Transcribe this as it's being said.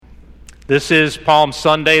This is Palm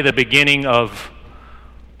Sunday, the beginning of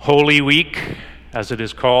Holy Week, as it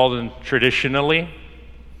is called traditionally,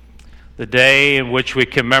 the day in which we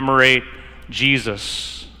commemorate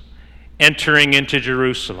Jesus entering into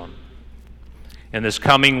Jerusalem. In this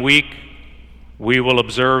coming week, we will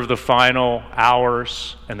observe the final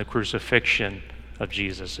hours and the crucifixion of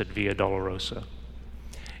Jesus at Via Dolorosa.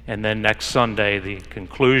 And then next Sunday, the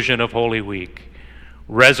conclusion of Holy Week,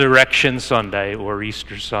 Resurrection Sunday or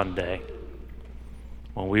Easter Sunday,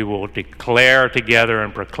 when we will declare together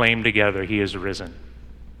and proclaim together He is risen.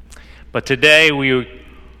 But today we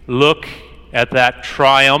look at that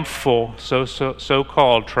triumphal,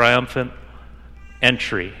 so-called triumphant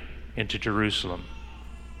entry into Jerusalem.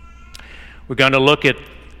 We're going to look at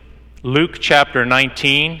Luke chapter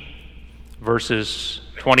 19, verses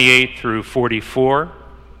 28 through 44.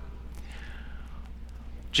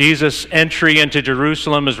 Jesus' entry into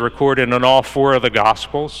Jerusalem is recorded in all four of the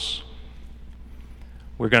Gospels.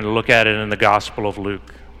 We're going to look at it in the Gospel of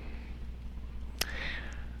Luke.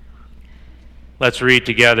 Let's read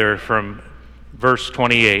together from verse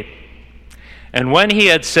 28. And when he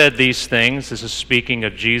had said these things, this is speaking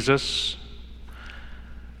of Jesus,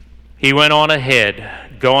 he went on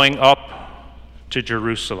ahead, going up to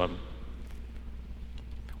Jerusalem.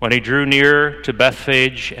 When he drew near to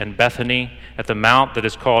Bethphage and Bethany at the mount that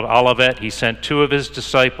is called Olivet, he sent two of his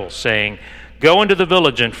disciples, saying, "Go into the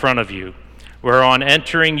village in front of you, where on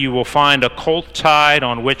entering you will find a colt tied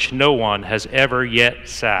on which no one has ever yet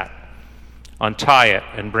sat. Untie it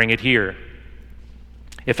and bring it here.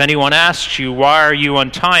 If anyone asks you, 'Why are you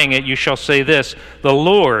untying it?' you shall say this, 'The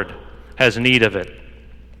Lord has need of it.'"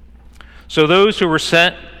 So those who were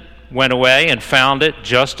sent went away and found it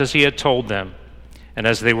just as he had told them. And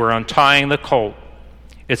as they were untying the colt,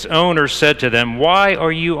 its owner said to them, "Why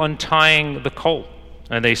are you untying the colt?"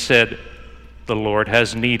 And they said, "The Lord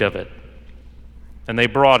has need of it." And they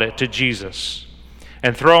brought it to Jesus.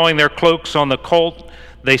 And throwing their cloaks on the colt,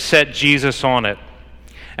 they set Jesus on it.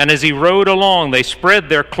 And as he rode along, they spread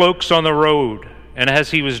their cloaks on the road. And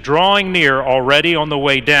as he was drawing near, already on the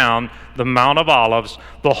way down the Mount of Olives,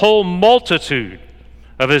 the whole multitude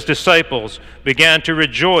of his disciples began to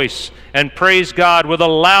rejoice and praise God with a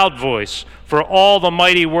loud voice for all the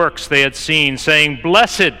mighty works they had seen, saying,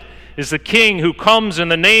 "Blessed is the King who comes in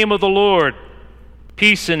the name of the Lord.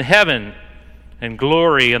 Peace in heaven and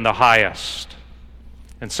glory in the highest."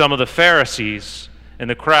 And some of the Pharisees in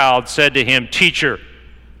the crowd said to him, "Teacher,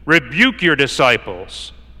 rebuke your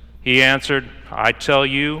disciples." He answered, "I tell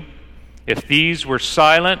you, if these were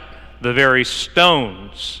silent, the very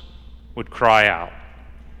stones would cry out."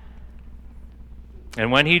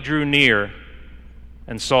 And when he drew near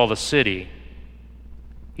and saw the city,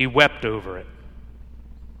 he wept over it,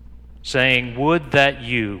 saying, "Would that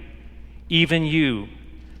you, even you,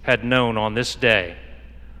 had known on this day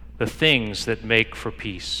the things that make for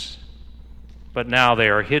peace. But now they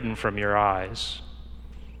are hidden from your eyes.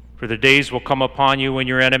 For the days will come upon you when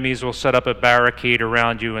your enemies will set up a barricade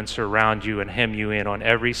around you and surround you and hem you in on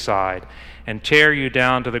every side and tear you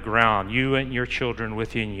down to the ground, you and your children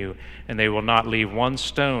within you, and they will not leave one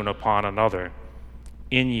stone upon another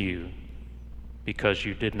in you, because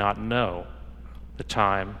you did not know the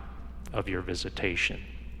time of your visitation."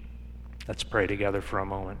 Let's pray together for a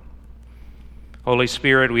moment. Holy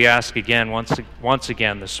Spirit, we ask again, once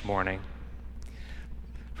again this morning,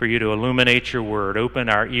 for you to illuminate your word. Open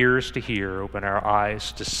our ears to hear, open our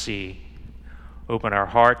eyes to see, open our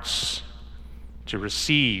hearts to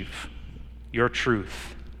receive your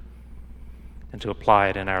truth and to apply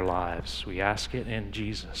it in our lives. We ask it in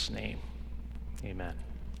Jesus' name. Amen.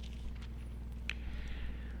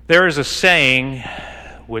 There is a saying,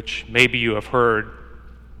 which maybe you have heard,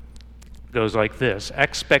 goes like this: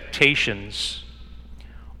 expectations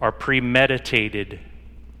are premeditated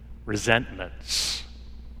resentments.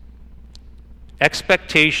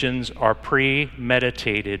 Expectations are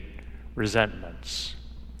premeditated resentments.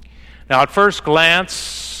 Now, at first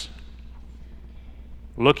glance,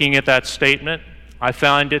 looking at that statement, I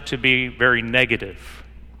found it to be very negative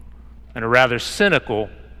and a rather cynical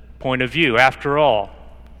point of view. After all,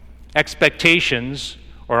 expectations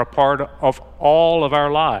are a part of all of our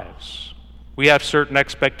lives. We have certain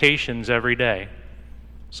expectations every day.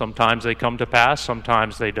 Sometimes they come to pass,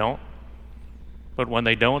 sometimes they don't. But when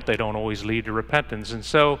they don't always lead to repentance. And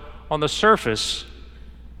so, on the surface,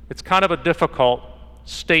 it's kind of a difficult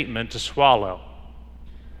statement to swallow.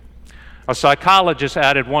 A psychologist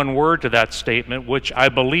added one word to that statement, which I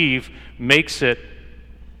believe makes it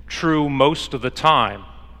true most of the time.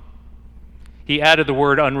 He added the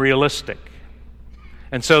word unrealistic.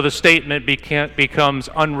 And so the statement becomes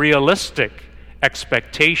unrealistic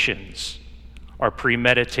expectations are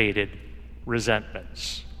premeditated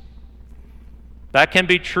resentments. That can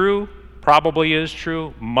be true, probably is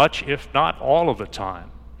true, much if not all of the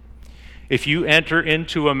time. If you enter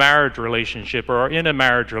into a marriage relationship or are in a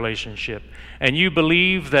marriage relationship and you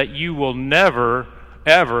believe that you will never,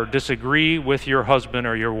 ever disagree with your husband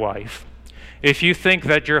or your wife, if you think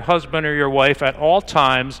that your husband or your wife at all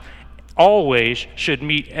times always should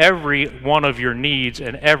meet every one of your needs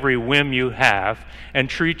and every whim you have and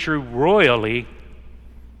treat you royally,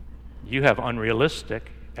 you have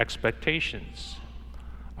unrealistic expectations.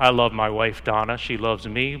 I love my wife, Donna. She loves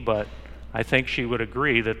me, but I think she would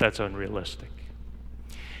agree that that's unrealistic.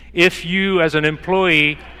 If you, as an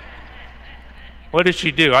employee, what did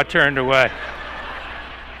she do? I turned away.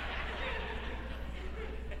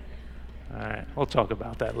 All right, we'll talk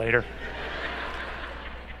about that later.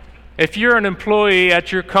 If you're an employee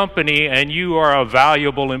at your company and you are a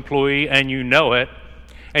valuable employee and you know it,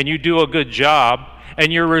 and you do a good job,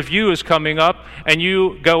 and your review is coming up, and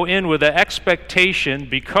you go in with an expectation,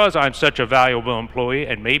 because I'm such a valuable employee,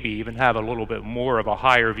 and maybe even have a little bit more of a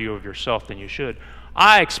higher view of yourself than you should,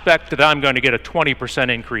 I expect that I'm going to get a 20%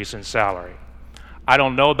 increase in salary. I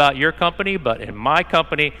don't know about your company, but in my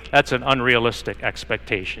company, that's an unrealistic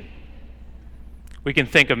expectation. We can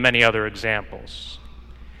think of many other examples.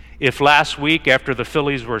 If last week, after the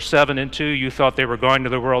Phillies were 7-2, you thought they were going to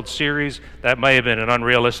the World Series, that may have been an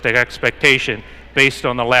unrealistic expectation based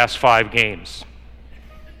on the last 5 games.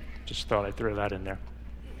 Just thought I'd throw that in there.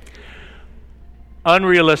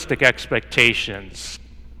 Unrealistic expectations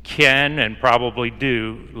can and probably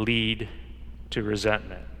do lead to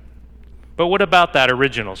resentment. But what about that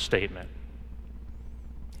original statement?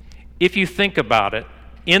 If you think about it,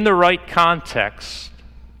 in the right context,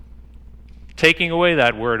 taking away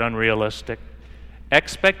that word unrealistic,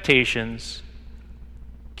 expectations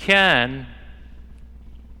can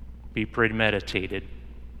be premeditated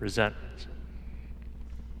resentment.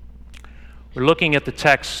 We're looking at the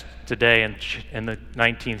text today in the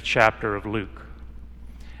 19th chapter of Luke.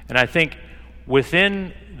 And I think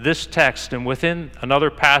within this text and within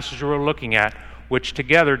another passage we're looking at, which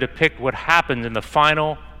together depict what happened in the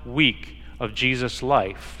final week of Jesus'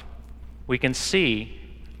 life, we can see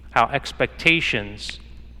how expectations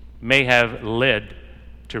may have led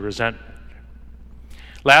to resentment.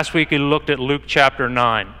 Last week we looked at Luke chapter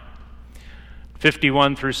 9,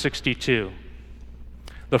 51 through 62.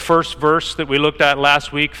 The first verse that we looked at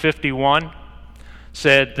last week, 51,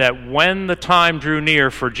 said that when the time drew near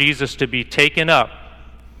for Jesus to be taken up,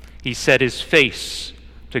 he set his face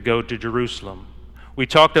to go to Jerusalem. We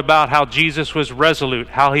talked about how Jesus was resolute,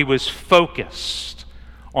 how he was focused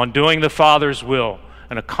on doing the Father's will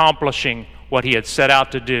and accomplishing what he had set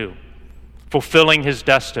out to do, fulfilling his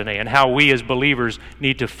destiny, and how we as believers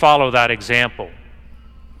need to follow that example.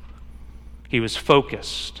 He was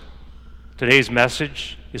focused. Today's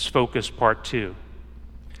message is Focus Part 2.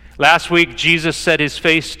 Last week, Jesus set his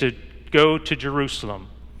face to go to Jerusalem.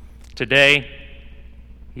 Today,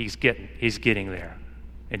 he's getting there.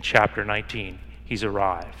 In chapter 19, he's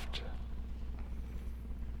arrived.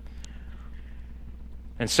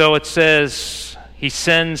 And so it says, he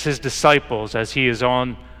sends his disciples as he is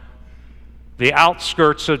on the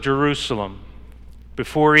outskirts of Jerusalem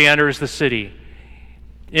before he enters the city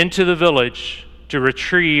into the village to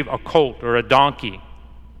retrieve a colt or a donkey.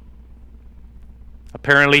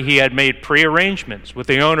 Apparently he had made prearrangements with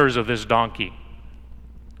the owners of this donkey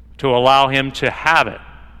to allow him to have it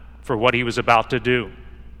for what he was about to do.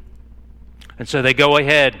 And so they go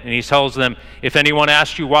ahead and he tells them, if anyone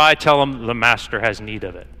asks you why, tell them the master has need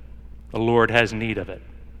of it. The Lord has need of it.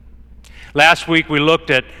 Last week we looked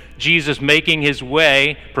at Jesus making his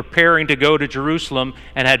way, preparing to go to Jerusalem,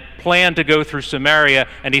 and had planned to go through Samaria,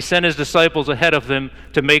 and he sent his disciples ahead of them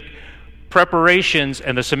to make preparations,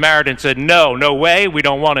 and the Samaritans said, no way, we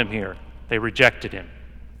don't want him here. They rejected him.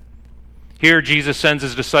 Here Jesus sends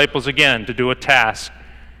his disciples again to do a task,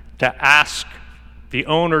 to ask the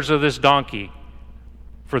owners of this donkey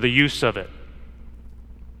for the use of it.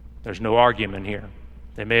 There's no argument here.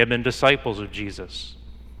 They may have been disciples of Jesus.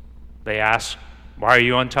 They ask, why are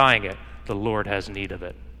you untying it? The Lord has need of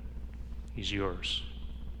it. He's yours.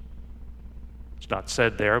 It's not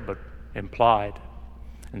said there, but implied.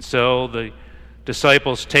 And so the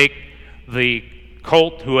disciples take the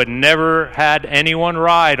colt, who had never had anyone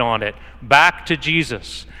ride on it, back to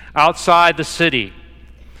Jesus outside the city.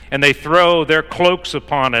 And they throw their cloaks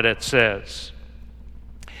upon it, it says.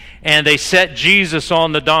 And they set Jesus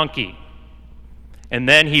on the donkey. And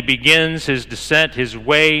then he begins his descent, his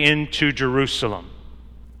way into Jerusalem.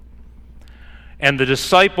 And the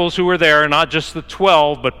disciples who were there, not just the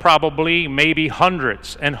 12, but probably maybe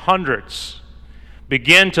hundreds and hundreds,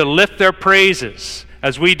 begin to lift their praises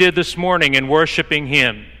as we did this morning in worshiping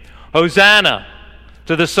Him. Hosanna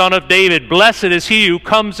to the Son of David. Blessed is he who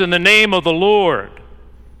comes in the name of the Lord.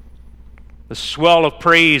 The swell of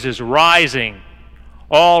praise is rising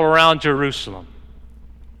all around Jerusalem.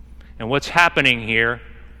 And what's happening here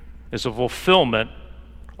is a fulfillment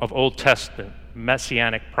of Old Testament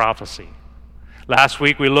messianic prophecy. Last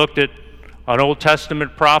week we looked at an Old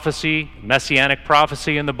Testament prophecy, messianic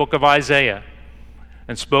prophecy in the book of Isaiah,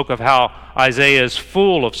 and spoke of how Isaiah is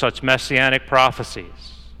full of such messianic prophecies.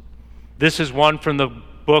 This is one from the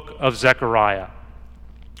book of Zechariah,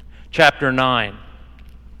 chapter 9,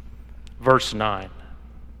 verse 9.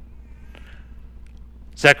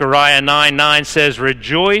 Zechariah 9:9 says,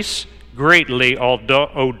 "Rejoice greatly, O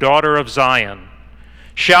daughter of Zion.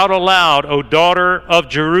 Shout aloud, O daughter of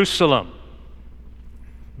Jerusalem.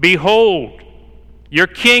 Behold, your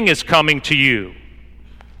king is coming to you.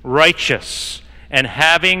 Righteous and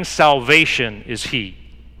having salvation is he,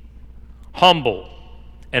 humble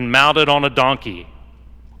and mounted on a donkey,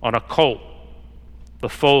 on a colt, the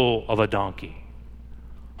foal of a donkey."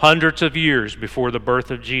 Hundreds of years before the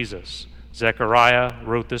birth of Jesus, Zechariah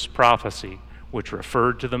wrote this prophecy, which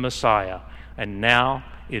referred to the Messiah, and now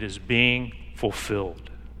it is being fulfilled.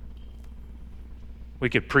 We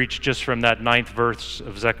could preach just from that 9th verse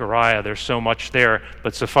of Zechariah. There's so much there,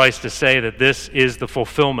 but suffice to say that this is the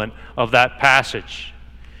fulfillment of that passage.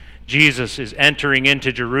 Jesus is entering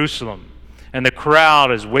into Jerusalem, and the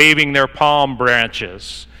crowd is waving their palm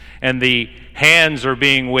branches, and the hands are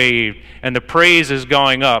being waved, and the praise is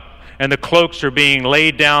going up, and the cloaks are being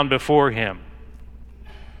laid down before him.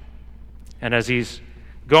 And as he's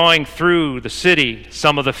going through the city,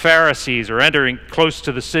 some of the Pharisees are entering close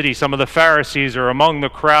to the city. Some of the Pharisees are among the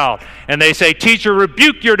crowd, and they say, "Teacher,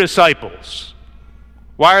 rebuke your disciples."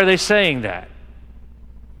 Why are they saying that?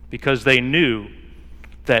 Because they knew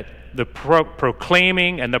that the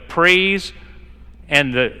proclaiming and the praise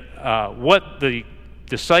and what the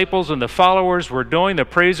disciples and the followers were doing, the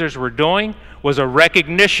praisers were doing, was a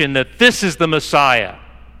recognition that this is the Messiah.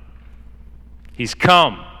 He's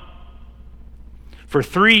come. For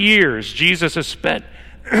 3 years, Jesus has spent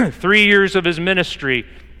 3 years of his ministry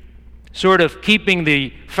sort of keeping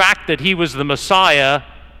the fact that he was the Messiah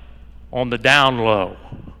on the down low.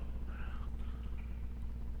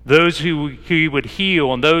 Those who he would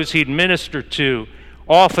heal and those he'd minister to,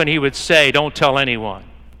 often he would say, "Don't tell anyone."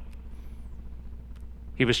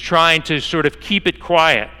 He was trying to sort of keep it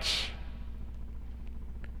quiet.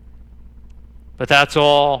 But that's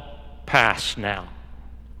all past now.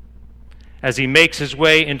 As he makes his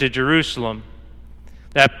way into Jerusalem,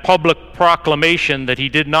 that public proclamation that he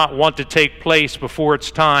did not want to take place before its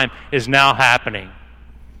time is now happening.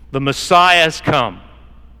 The Messiah has come.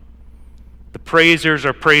 The praisers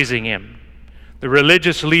are praising him. The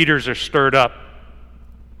religious leaders are stirred up.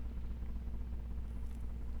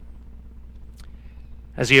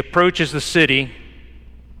 As he approaches the city,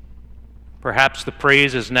 perhaps the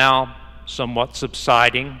praise is now somewhat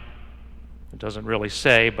subsiding. It doesn't really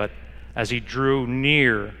say, but as he drew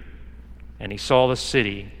near and he saw the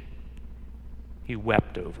city, he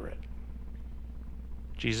wept over it.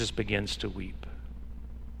 Jesus begins to weep.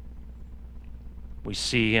 We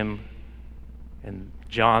see him in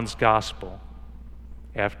John's Gospel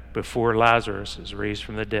before Lazarus is raised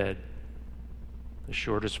from the dead. The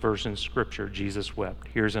shortest verse in Scripture, Jesus wept.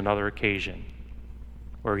 Here's another occasion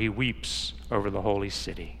where he weeps over the holy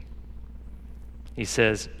city. He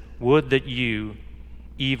says, "Would that you,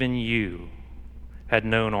 even you, had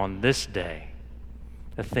known on this day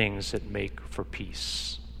the things that make for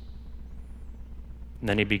peace." And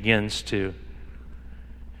then he begins to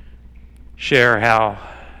share how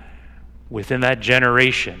within that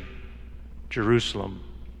generation, Jerusalem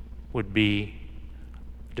would be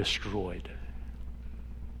destroyed.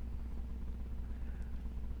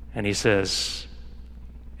 And he says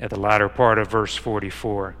at the latter part of verse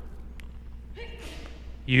 44,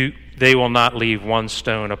 they will not leave one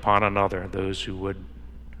stone upon another, those who would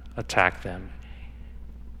attack them,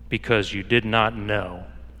 because you did not know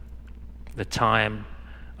the time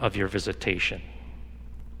of your visitation.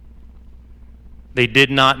 They did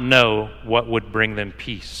not know what would bring them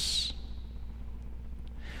peace.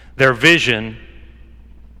 Their vision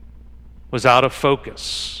was out of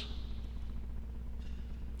focus.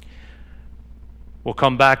 We'll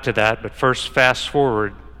come back to that, but first fast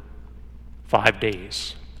forward 5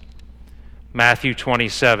 days. Matthew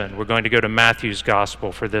 27. We're going to go to Matthew's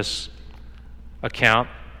Gospel for this account.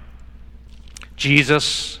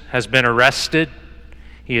 Jesus has been arrested.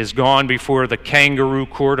 He has gone before the kangaroo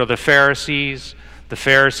court of the Pharisees. The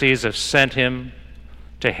Pharisees have sent him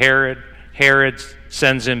to Herod. Herod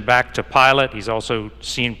sends him back to Pilate. He's also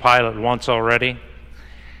seen Pilate once already.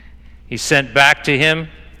 He's sent back to him.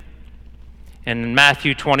 And in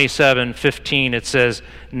Matthew 27:15 it says,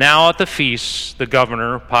 "Now at the feast, the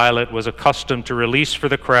governor, Pilate, was accustomed to release for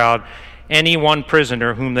the crowd any one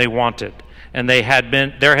prisoner whom they wanted. And they had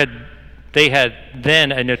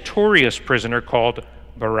then a notorious prisoner called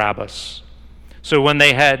Barabbas. So when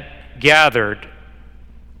they had gathered,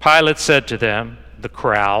 Pilate said to them, the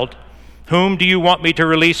crowd, 'Whom do you want me to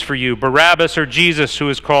release for you, Barabbas or Jesus, who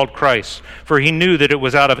is called Christ?' For he knew that it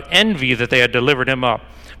was out of envy that they had delivered him up.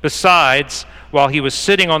 Besides, while he was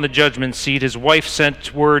sitting on the judgment seat, his wife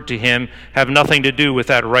sent word to him, 'Have nothing to do with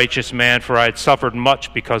that righteous man, for I had suffered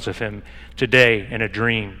much because of him today in a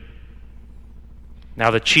dream.' Now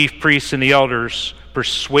the chief priests and the elders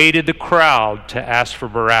persuaded the crowd to ask for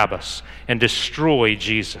Barabbas and destroy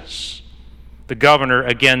Jesus. The governor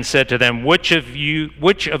again said to them, 'Which of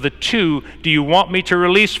the two do you want me to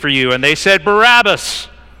release for you?' And they said, 'Barabbas.'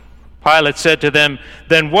 Pilate said to them,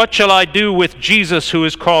 'Then what shall I do with Jesus who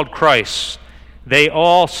is called Christ?' They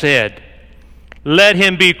all said, 'Let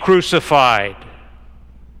him be crucified.'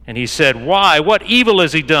 And he said, 'Why? What evil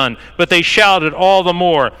has he done?' But they shouted all the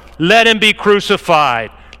more, 'Let him be crucified!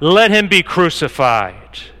 Let him be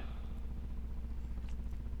crucified!"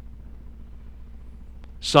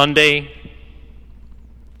 Sunday,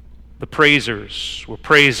 the praisers were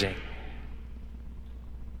praising,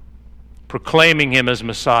 proclaiming him as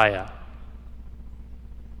Messiah.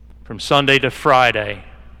 From Sunday to Friday,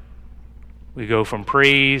 we go from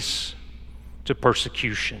praise to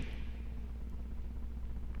persecution.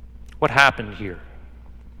 What happened here?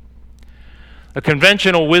 A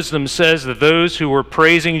conventional wisdom says that those who were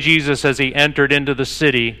praising Jesus as he entered into the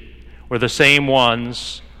city were the same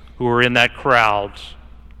ones who were in that crowd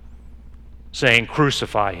saying,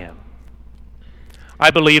 "Crucify him." I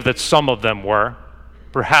believe that some of them were,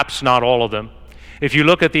 perhaps not all of them. If you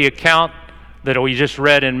look at the account that we just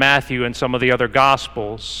read in Matthew and some of the other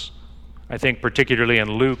Gospels, I think particularly in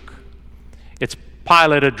Luke, it's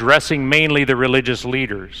Pilate addressing mainly the religious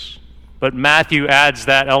leaders. But Matthew adds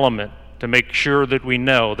that element to make sure that we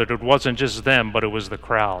know that it wasn't just them, but it was the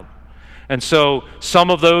crowd. And so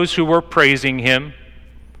some of those who were praising him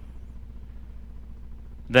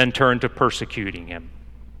then turned to persecuting him.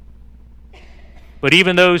 But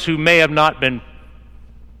even those who may have not been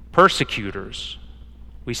persecutors,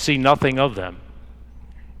 we see nothing of them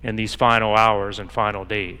in these final hours and final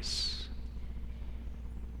days.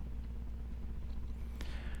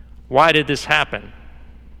 Why did this happen?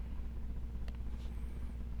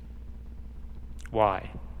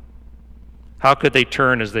 Why? How could they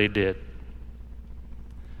turn as they did?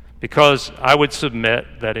 Because I would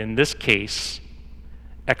submit that in this case,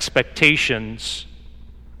 expectations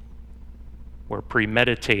were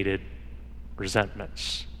premeditated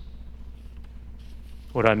resentments.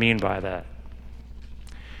 What do I mean by that?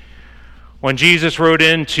 When Jesus rode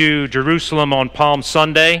into Jerusalem on Palm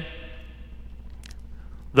Sunday,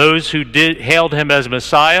 those who hailed him as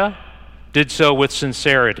Messiah did so with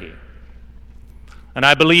sincerity. And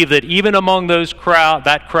I believe that even among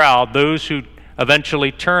that crowd, those who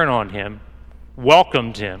eventually turn on him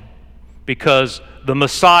welcomed him because the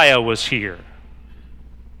Messiah was here.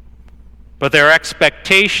 But their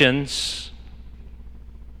expectations,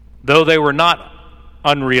 though they were not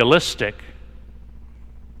unrealistic,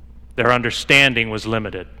 their understanding was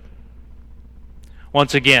limited.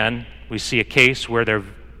 Once again, we see a case where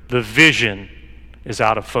the vision is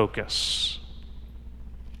out of focus.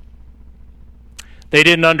 They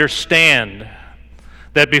didn't understand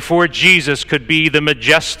that before Jesus could be the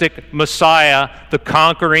majestic Messiah, the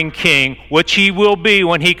conquering king, which he will be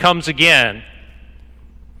when he comes again,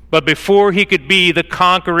 but before he could be the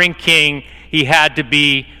conquering king, he had to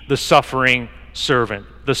be the suffering servant,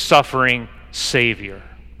 the suffering Savior.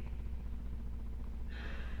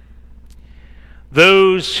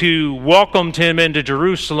 Those who welcomed him into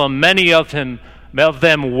Jerusalem, many of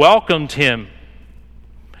them welcomed him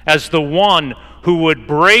as the one who would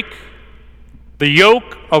break the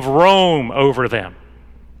yoke of Rome over them.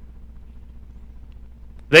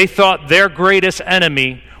 They thought their greatest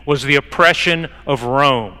enemy was the oppression of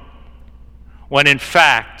Rome, when in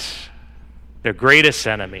fact, their greatest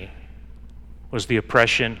enemy was the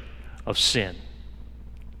oppression of sin.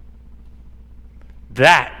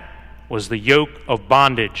 That was the yoke of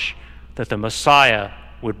bondage that the Messiah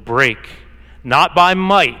would break, not by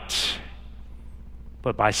might,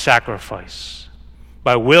 but by sacrifice,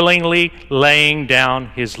 by willingly laying down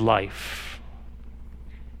his life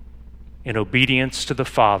in obedience to the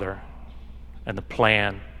Father and the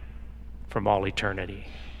plan from all eternity.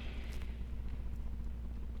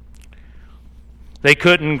 They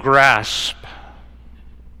couldn't grasp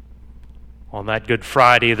on that Good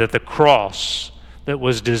Friday that the cross that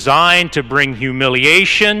was designed to bring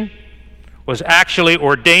humiliation was actually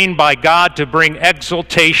ordained by God to bring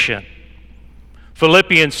exaltation.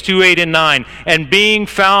 Philippians 2:8 and 9, and being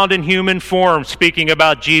found in human form, speaking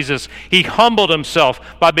about Jesus, he humbled himself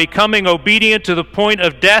by becoming obedient to the point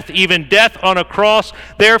of death, even death on a cross.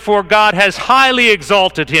 Therefore God has highly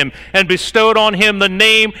exalted him and bestowed on him the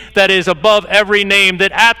name that is above every name,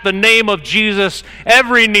 that at the name of Jesus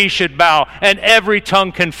every knee should bow and every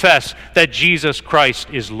tongue confess that Jesus Christ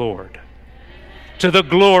is Lord, to the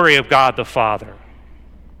glory of God the Father.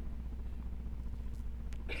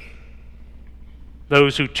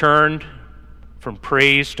 Those who turned from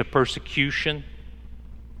praise to persecution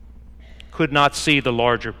could not see the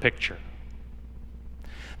larger picture.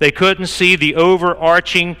 They couldn't see the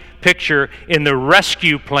overarching picture in the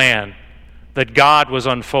rescue plan that God was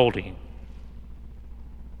unfolding.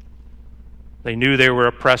 They knew they were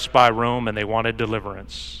oppressed by Rome and they wanted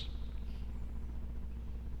deliverance.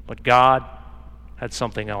 But God had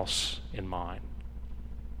something else in mind.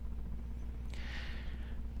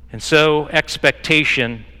 And so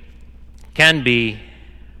expectation can be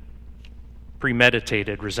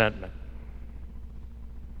premeditated resentment.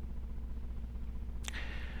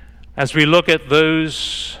 As we look at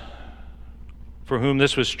those for whom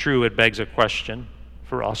this was true, it begs a question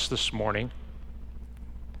for us this morning.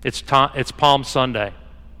 It's Palm Sunday.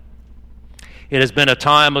 It has been a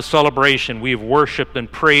time of celebration. We have worshiped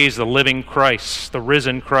and praised the living Christ, the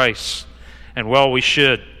risen Christ. And well, we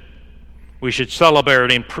should. We should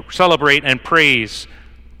celebrate and praise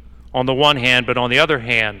on the one hand, but on the other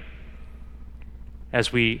hand,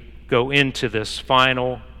 as we go into this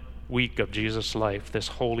final week of Jesus' life, this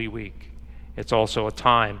Holy Week, it's also a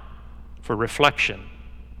time for reflection,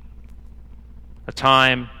 a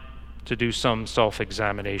time to do some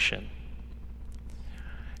self-examination.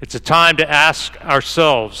 It's a time to ask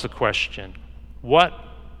ourselves the question, what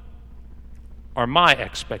are my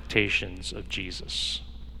expectations of Jesus?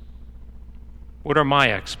 What are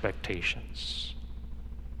my expectations?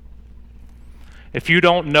 If you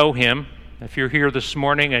don't know him, if you're here this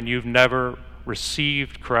morning and you've never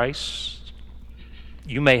received Christ,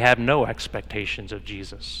 you may have no expectations of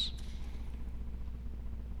Jesus.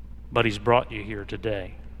 But he's brought you here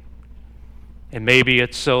today. And maybe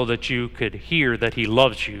it's so that you could hear that he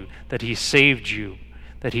loves you, that he saved you,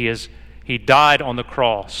 that he died on the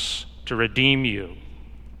cross to redeem you.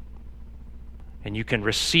 And you can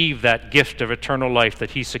receive that gift of eternal life that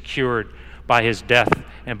he secured by his death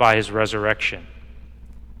and by his resurrection.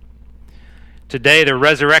 Today, the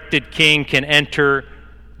resurrected King can enter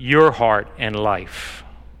your heart and life.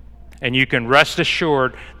 And you can rest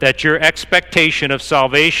assured that your expectation of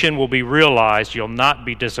salvation will be realized. You'll not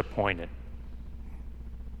be disappointed.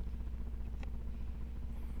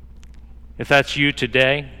 If that's you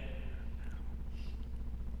today,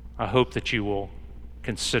 I hope that you will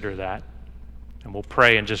consider that. And we'll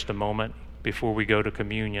pray in just a moment before we go to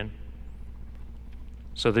communion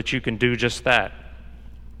so that you can do just that.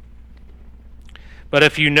 But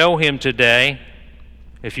if you know him today,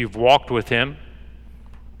 if you've walked with him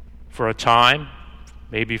for a time,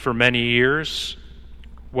 maybe for many years,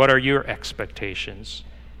 what are your expectations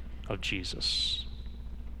of Jesus?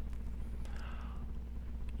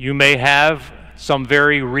 You may have some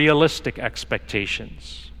very realistic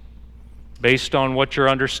expectations based on what your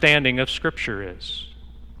understanding of Scripture is.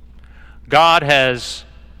 God has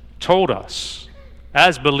told us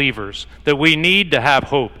as believers that we need to have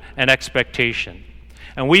hope and expectation.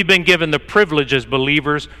 And we've been given the privilege as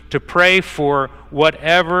believers to pray for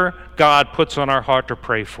whatever God puts on our heart to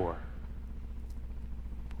pray for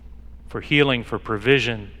healing, for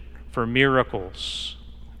provision, for miracles.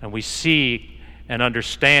 And we see and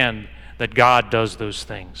understand that God does those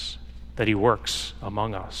things, that he works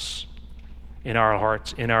among us, in our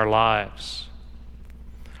hearts, in our lives.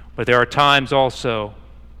 But there are times also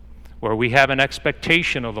where we have an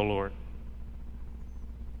expectation of the Lord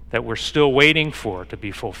that we're still waiting for to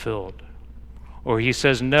be fulfilled. Or he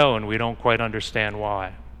says no and we don't quite understand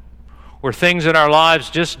why. Or things in our lives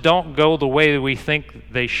just don't go the way that we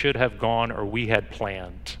think they should have gone or we had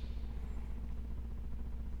planned.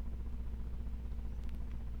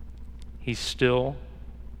 He's still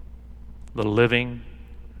the living,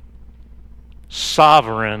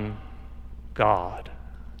 sovereign God.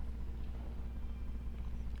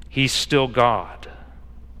 He's still God.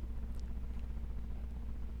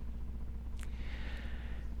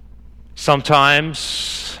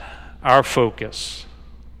 Sometimes our focus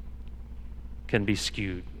can be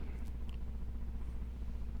skewed.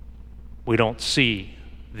 We don't see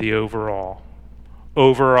the overall.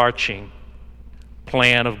 overarching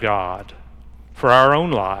plan of God for our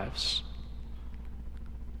own lives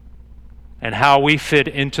and how we fit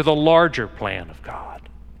into the larger plan of God.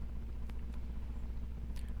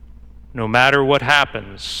 No matter what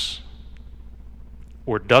happens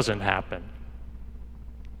or doesn't happen,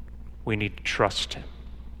 we need to trust Him.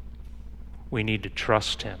 We need to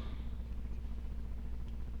trust Him.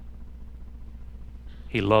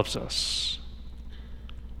 He loves us.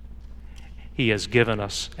 He has given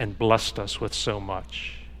us and blessed us with so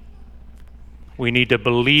much. We need to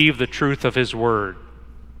believe the truth of His word,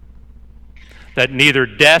 that neither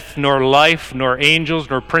death nor life nor angels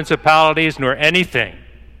nor principalities nor anything,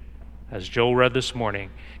 as Joel read this morning,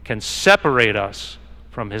 can separate us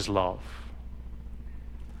from His love.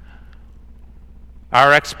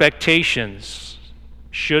 Our expectations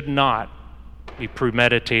should not be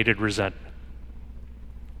premeditated resentment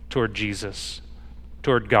toward Jesus,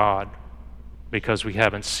 toward God, because we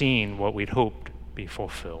haven't seen what we'd hoped be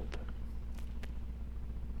fulfilled.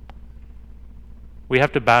 We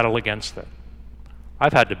have to battle against it.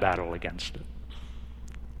 I've had to battle against it.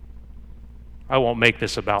 I won't make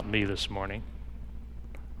this about me this morning.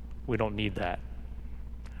 We don't need that.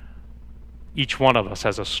 Each one of us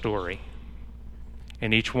has a story,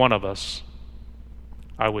 and each one of us,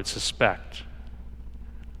 I would suspect,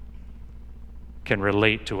 can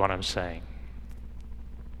relate to what I'm saying.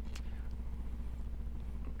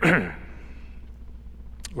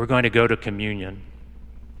 We're going to go to communion.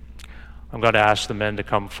 I'm going to ask the men to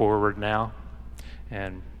come forward now,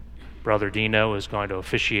 and Brother Dino is going to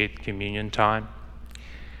officiate communion time.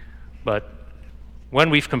 But when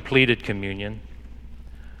we've completed communion,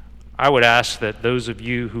 I would ask that those of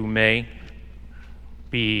you who may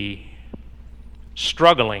be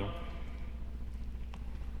struggling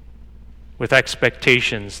with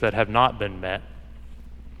expectations that have not been met,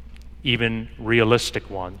 even realistic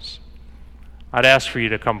ones, I'd ask for you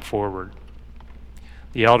to come forward.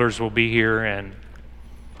 The elders will be here, and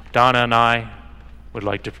Donna and I would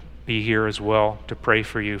like to be here as well to pray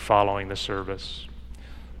for you following the service.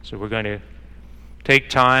 So we're going to take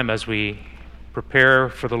time as we prepare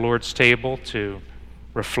for the Lord's table to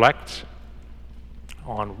reflect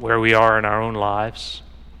on where we are in our own lives.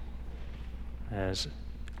 As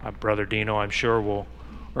Brother Dino, I'm sure, will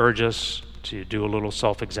urge us to do a little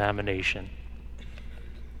self-examination.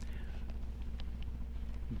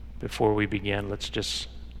 Before we begin, let's just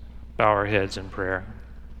bow our heads in prayer.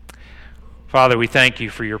 Father, we thank you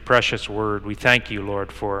for your precious word. We thank you,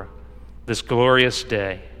 Lord, for this glorious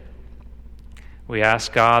day. We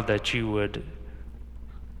ask, God, that you would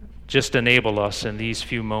just enable us in these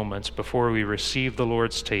few moments before we receive the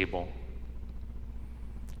Lord's table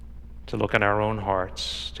to look in our own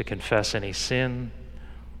hearts, to confess any sin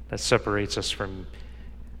that separates us from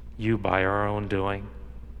you by our own doing,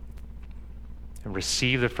 and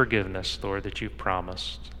receive the forgiveness, Lord, that you've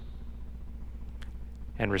promised,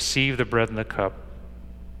 and receive the bread and the cup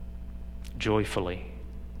joyfully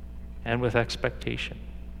and with expectation.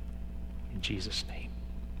 In Jesus' name.